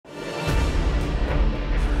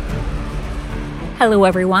Hello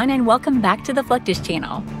everyone and welcome back to the Fluctus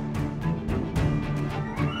channel.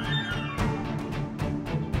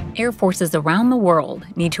 Air forces around the world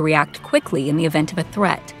need to react quickly in the event of a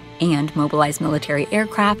threat and mobilize military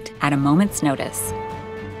aircraft at a moment's notice.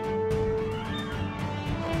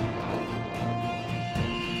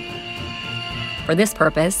 For this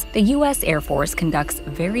purpose, the U.S. Air Force conducts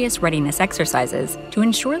various readiness exercises to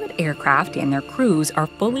ensure that aircraft and their crews are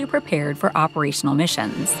fully prepared for operational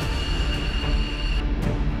missions.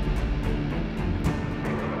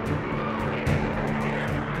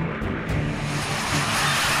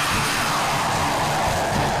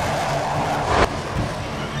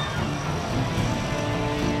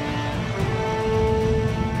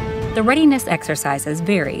 The readiness exercises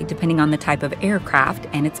vary depending on the type of aircraft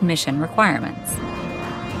and its mission requirements.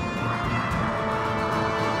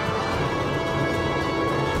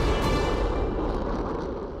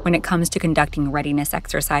 When it comes to conducting readiness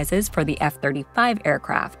exercises for the F-35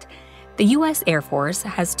 aircraft, the U.S. Air Force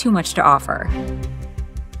has too much to offer.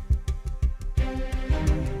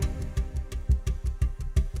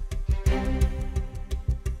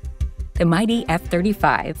 The mighty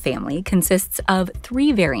F-35 family consists of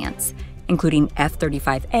 3 variants, including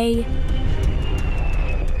F-35A,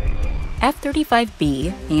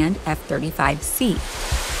 F-35B, and F-35C.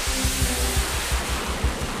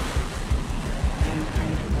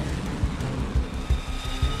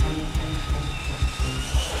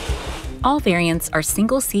 All variants are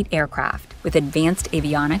single-seat aircraft with advanced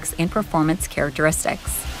avionics and performance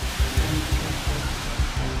characteristics.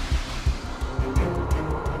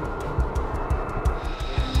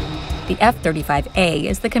 The F-35A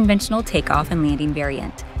is the conventional takeoff and landing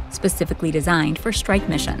variant, specifically designed for strike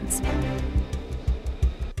missions.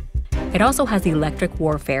 It also has electric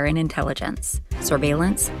warfare and intelligence,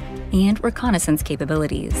 surveillance, and reconnaissance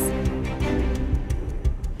capabilities.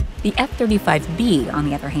 The F-35B, on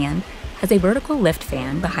the other hand, has a vertical lift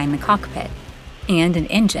fan behind the cockpit and an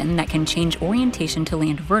engine that can change orientation to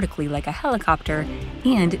land vertically like a helicopter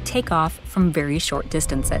and take off from very short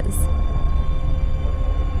distances.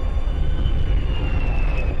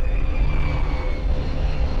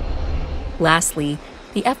 Lastly,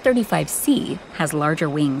 the F-35C has larger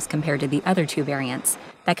wings compared to the other 2 variants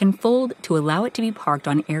that can fold to allow it to be parked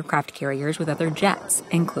on aircraft carriers with other jets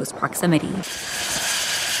in close proximity.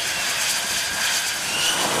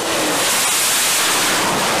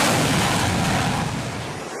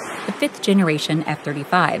 The 5th-generation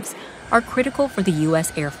F-35s are critical for the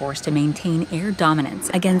U.S. Air Force to maintain air dominance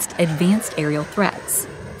against advanced aerial threats,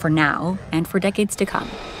 for now and for decades to come.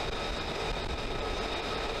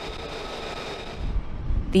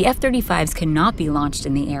 The F-35s cannot be launched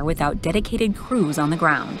in the air without dedicated crews on the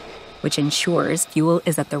ground, which ensures fuel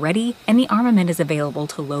is at the ready and the armament is available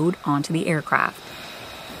to load onto the aircraft.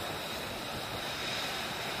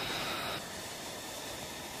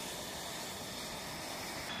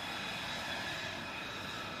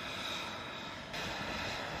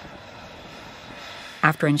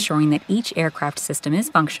 After ensuring that each aircraft system is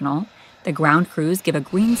functional, the ground crews give a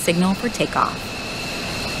green signal for takeoff.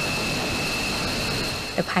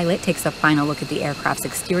 The pilot takes a final look at the aircraft's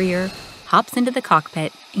exterior, hops into the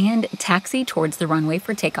cockpit, and taxis towards the runway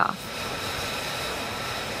for takeoff.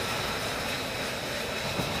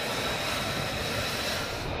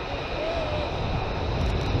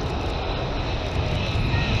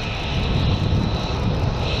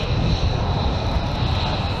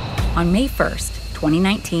 On May 1st,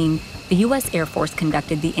 2019, the U.S. Air Force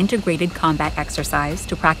conducted the Integrated Combat Exercise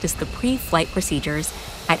to practice the pre-flight procedures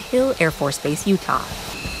at Hill Air Force Base, Utah.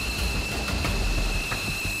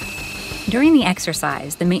 During the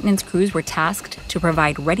exercise, the maintenance crews were tasked to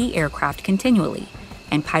provide ready aircraft continually,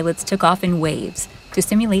 and pilots took off in waves to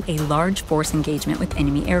simulate a large force engagement with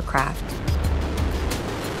enemy aircraft.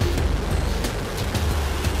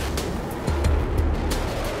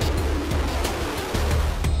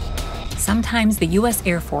 Sometimes the U.S.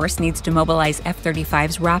 Air Force needs to mobilize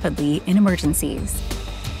F-35s rapidly in emergencies.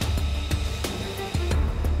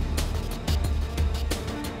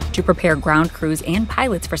 To prepare ground crews and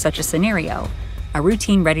pilots for such a scenario, a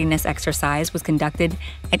routine readiness exercise was conducted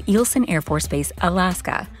at Eielson Air Force Base,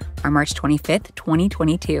 Alaska, on March 25,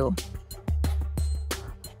 2022.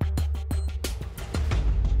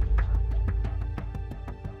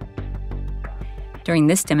 During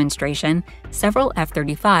this demonstration, several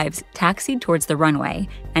F-35s taxied towards the runway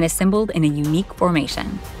and assembled in a unique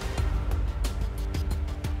formation.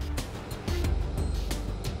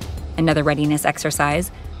 Another readiness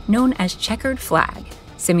exercise, known as checkered flag,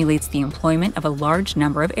 simulates the employment of a large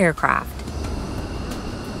number of aircraft.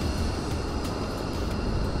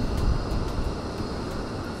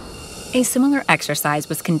 A similar exercise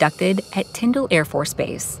was conducted at Tyndall Air Force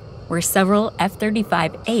Base, where several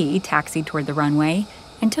F-35A taxied toward the runway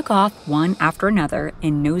and took off one after another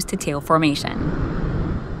in nose-to-tail formation.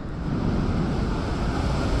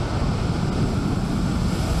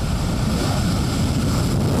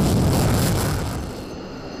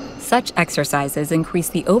 Such exercises increase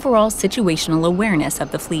the overall situational awareness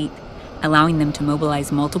of the fleet, allowing them to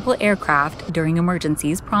mobilize multiple aircraft during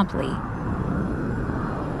emergencies promptly.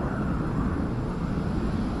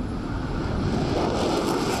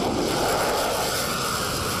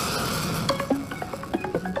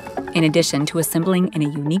 In addition to assembling in a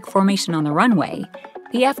unique formation on the runway,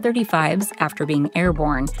 the F-35s, after being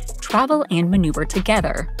airborne, travel and maneuver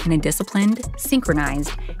together in a disciplined,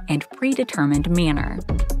 synchronized, and predetermined manner.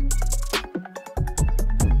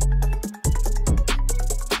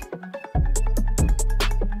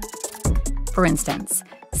 For instance,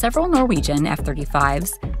 several Norwegian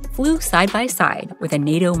F-35s flew side by side with a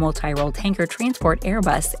NATO multi-role tanker transport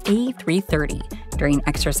Airbus A330 during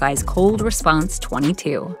exercise Cold Response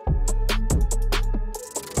 22.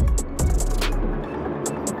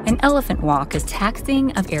 An elephant walk is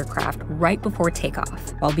taxiing of aircraft right before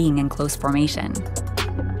takeoff while being in close formation.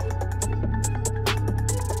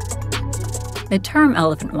 The term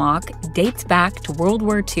elephant walk dates back to World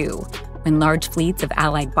War II, when large fleets of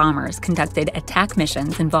Allied bombers conducted attack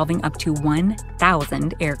missions involving up to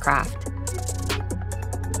 1,000 aircraft.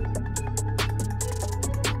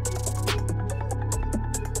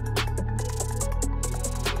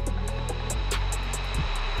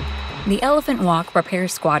 The elephant walk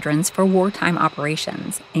prepares squadrons for wartime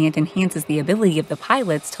operations and enhances the ability of the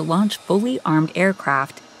pilots to launch fully armed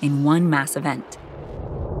aircraft in one mass event.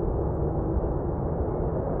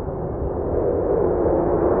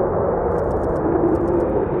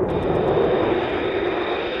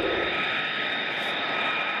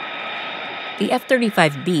 The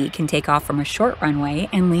F-35B can take off from a short runway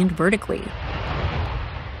and land vertically.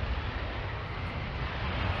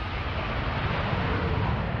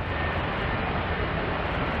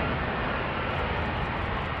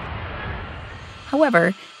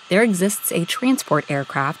 However, there exists a transport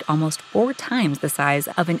aircraft almost 4 times the size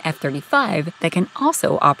of an F-35 that can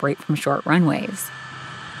also operate from short runways.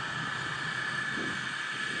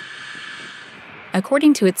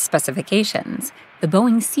 According to its specifications, the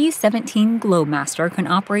Boeing C-17 Globemaster can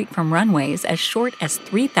operate from runways as short as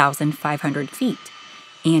 3,500 feet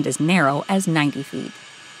and as narrow as 90 feet,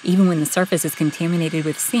 even when the surface is contaminated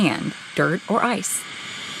with sand, dirt, or ice.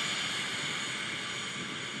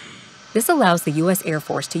 This allows the U.S. Air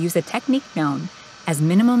Force to use a technique known as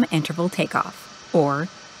minimum interval takeoff, or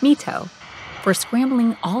MITO, for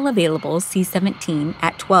scrambling all available C-17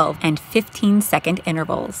 at 12 and 15-second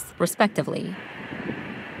intervals, respectively.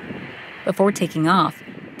 Before taking off,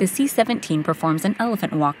 the C-17 performs an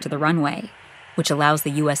elephant walk to the runway, which allows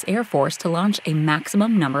the U.S. Air Force to launch a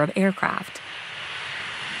maximum number of aircraft.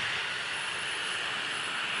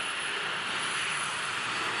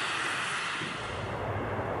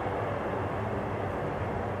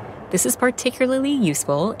 This is particularly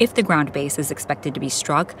useful if the ground base is expected to be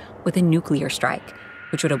struck with a nuclear strike,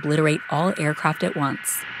 which would obliterate all aircraft at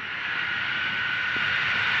once.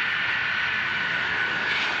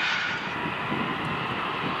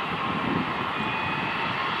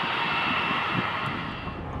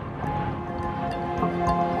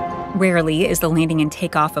 Rarely is the landing and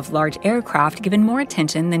takeoff of large aircraft given more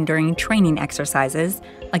attention than during training exercises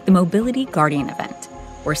like the Mobility Guardian event,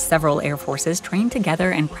 where several air forces train together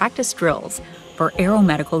and practice drills for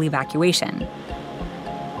aeromedical evacuation,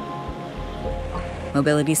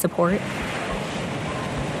 mobility support,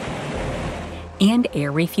 and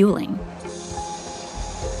air refueling.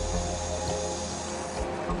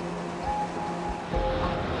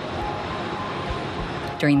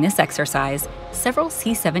 During this exercise, several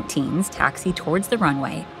C-17s taxi towards the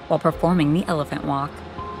runway while performing the elephant walk.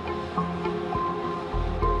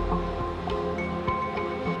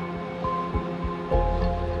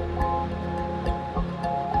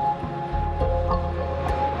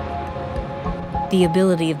 The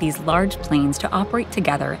ability of these large planes to operate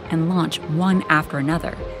together and launch one after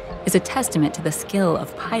another is a testament to the skill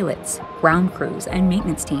of pilots, ground crews, and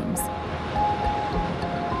maintenance teams.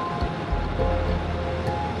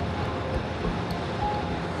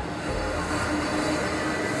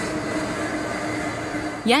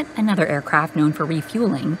 Yet another aircraft known for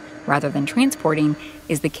refueling, rather than transporting,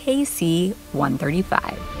 is the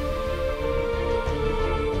KC-135.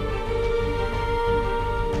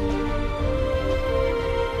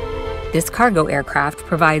 This cargo aircraft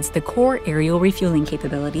provides the core aerial refueling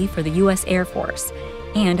capability for the U.S. Air Force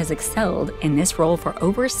and has excelled in this role for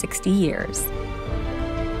over 60 years.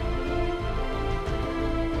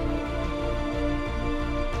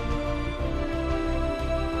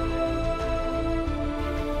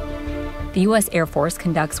 The U.S. Air Force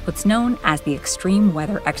conducts what's known as the Extreme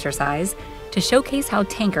Weather Exercise to showcase how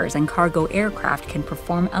tankers and cargo aircraft can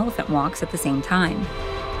perform elephant walks at the same time.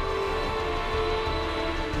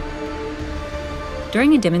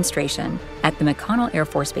 During a demonstration at the McConnell Air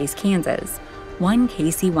Force Base, Kansas, 1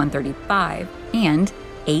 KC-135 and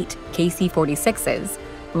 8 KC-46s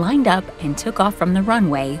lined up and took off from the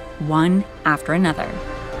runway one after another.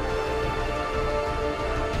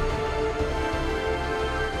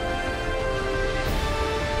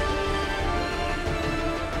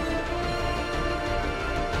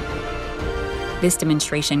 This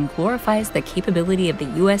demonstration glorifies the capability of the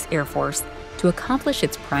U.S. Air Force to accomplish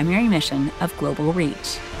its primary mission of global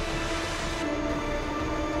reach.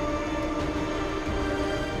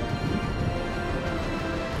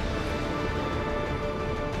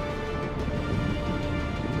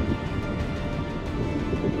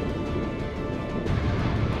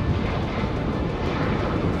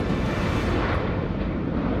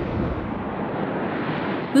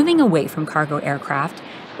 Moving away from cargo aircraft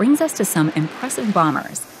brings us to some impressive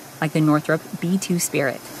bombers, like the Northrop B-2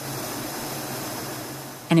 Spirit,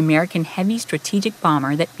 an American heavy strategic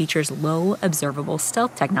bomber that features low observable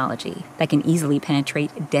stealth technology that can easily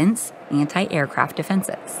penetrate dense anti-aircraft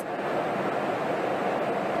defenses.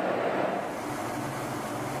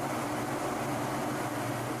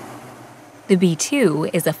 The B-2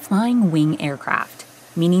 is a flying wing aircraft,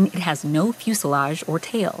 meaning it has no fuselage or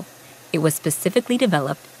tail. It was specifically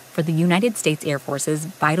developed for the United States Air Force's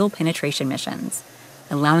vital penetration missions,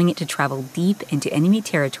 allowing it to travel deep into enemy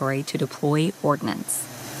territory to deploy ordnance.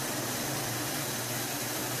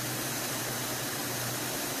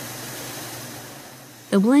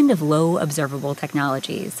 The blend of low observable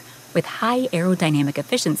technologies with high aerodynamic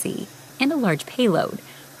efficiency and a large payload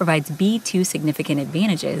provides B-2 significant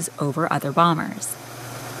advantages over other bombers.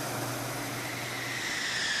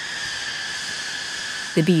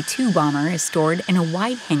 The B-2 bomber is stored in a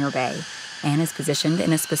wide hangar bay and is positioned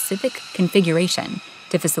in a specific configuration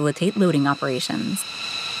to facilitate loading operations.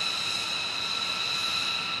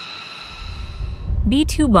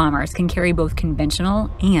 B-2 bombers can carry both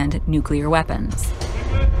conventional and nuclear weapons.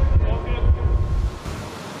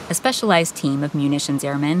 A specialized team of munitions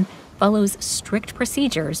airmen follows strict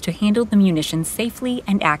procedures to handle the munitions safely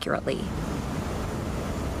and accurately.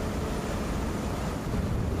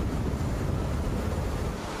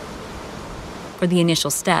 For the initial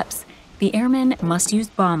steps, the airmen must use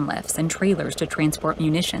bomb lifts and trailers to transport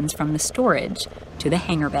munitions from the storage to the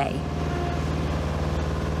hangar bay.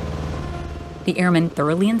 The airmen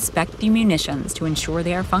thoroughly inspect the munitions to ensure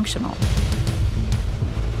they are functional.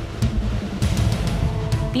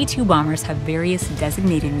 B-2 bombers have various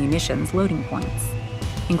designated munitions loading points,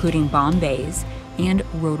 including bomb bays and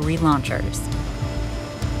rotary launchers.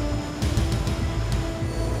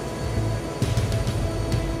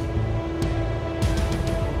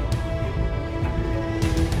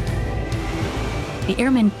 The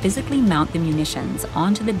airmen physically mount the munitions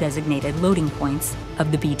onto the designated loading points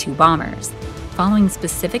of the B-2 bombers, following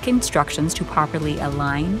specific instructions to properly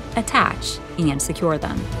align, attach, and secure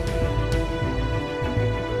them.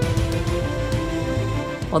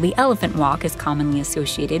 While the elephant walk is commonly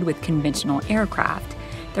associated with conventional aircraft,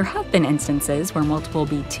 there have been instances where multiple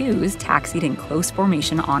B-2s taxied in close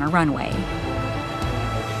formation on a runway.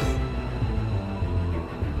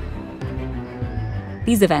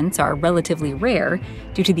 These events are relatively rare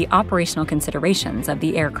due to the operational considerations of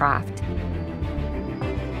the aircraft.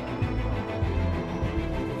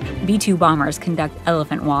 B-2 bombers conduct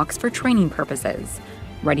elephant walks for training purposes,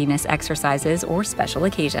 readiness exercises, or special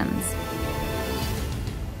occasions.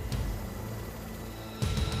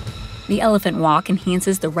 The elephant walk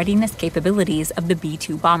enhances the readiness capabilities of the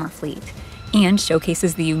B-2 bomber fleet and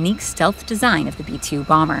showcases the unique stealth design of the B-2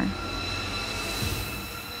 bomber.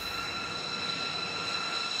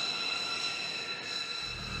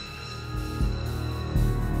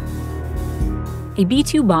 A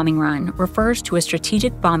B-2 bombing run refers to a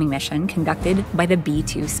strategic bombing mission conducted by the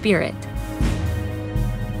B-2 Spirit.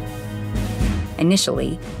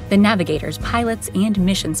 Initially, the navigators, pilots, and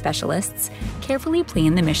mission specialists carefully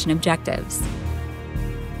plan the mission objectives.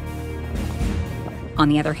 On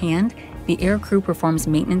the other hand, the aircrew performs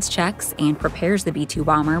maintenance checks and prepares the B-2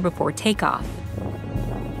 bomber before takeoff.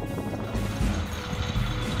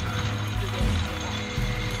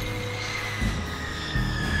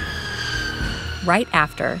 Right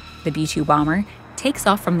after, the B-2 bomber takes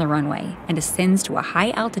off from the runway and ascends to a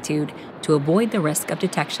high altitude to avoid the risk of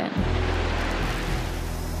detection.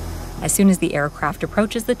 As soon as the aircraft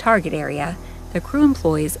approaches the target area, the crew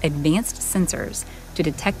employs advanced sensors to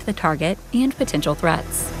detect the target and potential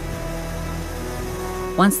threats.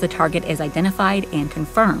 Once the target is identified and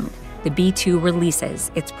confirmed, the B-2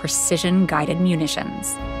 releases its precision-guided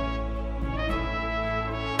munitions.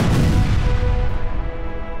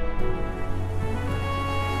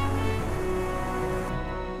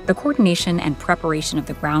 The coordination and preparation of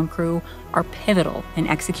the ground crew are pivotal in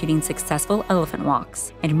executing successful elephant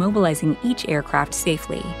walks and mobilizing each aircraft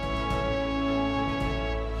safely.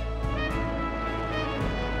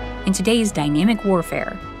 In today's dynamic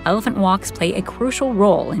warfare, elephant walks play a crucial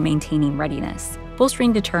role in maintaining readiness,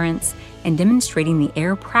 bolstering deterrence, and demonstrating the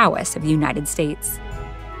air prowess of the United States.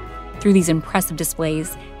 Through these impressive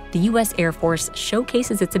displays, the U.S. Air Force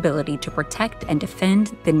showcases its ability to protect and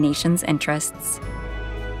defend the nation's interests.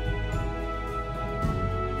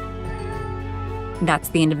 That's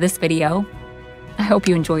the end of this video. I hope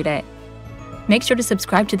you enjoyed it. Make sure to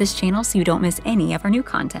subscribe to this channel so you don't miss any of our new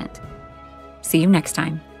content. See you next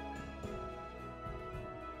time.